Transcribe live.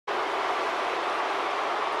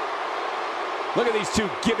Look at these two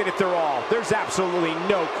giving it their all. There's absolutely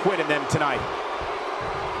no quit in them tonight.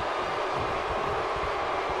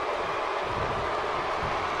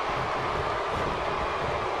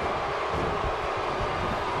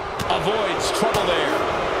 Avoids trouble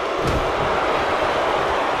there.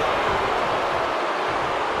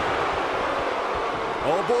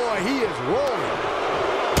 Oh boy, he is rolling.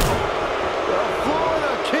 The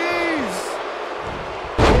Florida Keys.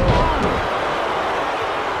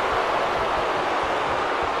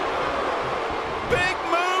 Big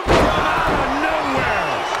move from out of nowhere.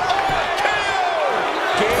 KO.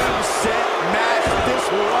 Game, set, match. This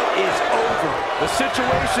one is over. The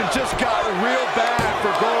situation just got real bad for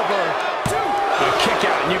Goldberg. A kick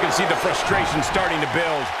out, and you can see the frustration starting to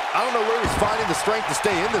build. I don't know where he's finding the strength to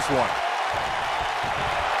stay in this one.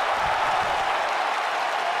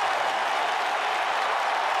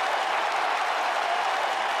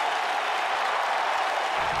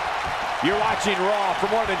 You're watching Raw. For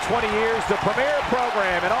more than 20 years, the premier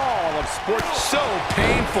program in all of sports. So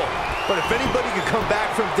painful. But if anybody can come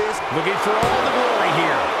back from this, Looking for all the glory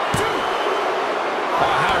here.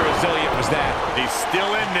 Oh, how resilient was that? He's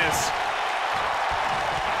still in this.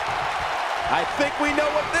 I think we know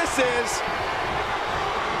what this is.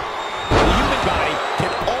 The human body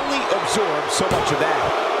can only absorb so much of that.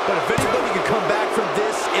 but if anybody can come back from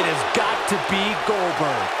this, it has got to be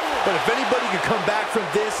Goldberg. But if anybody can come back from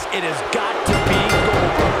this, it has got to be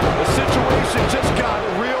Goldberg. The situation just got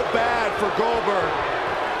real bad for Goldberg.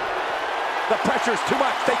 The pressure's too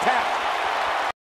much. They tap.